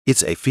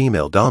It's a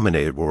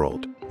female-dominated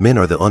world. Men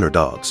are the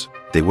underdogs.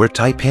 They wear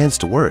tight pants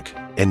to work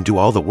and do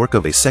all the work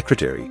of a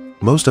secretary.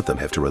 Most of them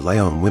have to rely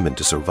on women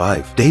to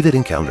survive. David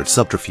encountered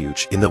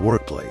subterfuge in the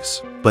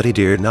workplace, but he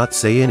dared not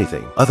say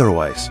anything.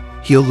 Otherwise,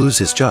 he'll lose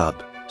his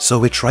job.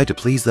 So he tried to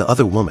please the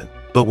other woman.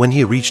 But when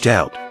he reached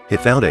out, he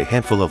found a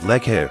handful of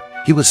leg hair.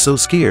 He was so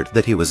scared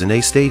that he was in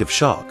a state of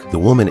shock. The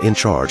woman in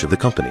charge of the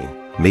company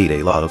made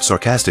a lot of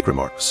sarcastic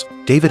remarks.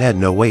 David had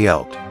no way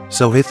out,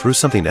 so he threw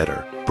something at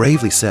her,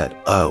 bravely said,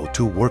 "Oh,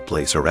 to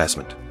workplace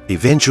harassment."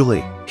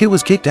 Eventually, he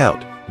was kicked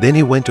out. Then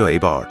he went to a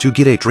bar to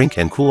get a drink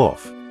and cool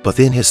off. But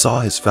then he saw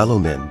his fellow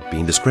men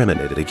being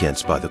discriminated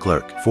against by the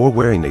clerk for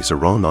wearing a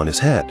sarong on his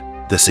head.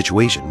 The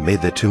situation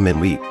made the two men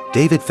weep.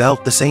 David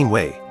felt the same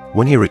way.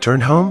 When he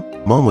returned home,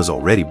 Mom was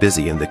already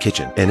busy in the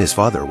kitchen and his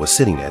father was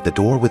sitting at the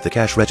door with the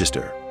cash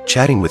register,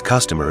 chatting with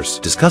customers,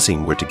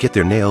 discussing where to get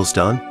their nails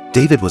done.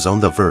 David was on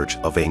the verge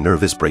of a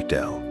nervous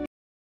breakdown.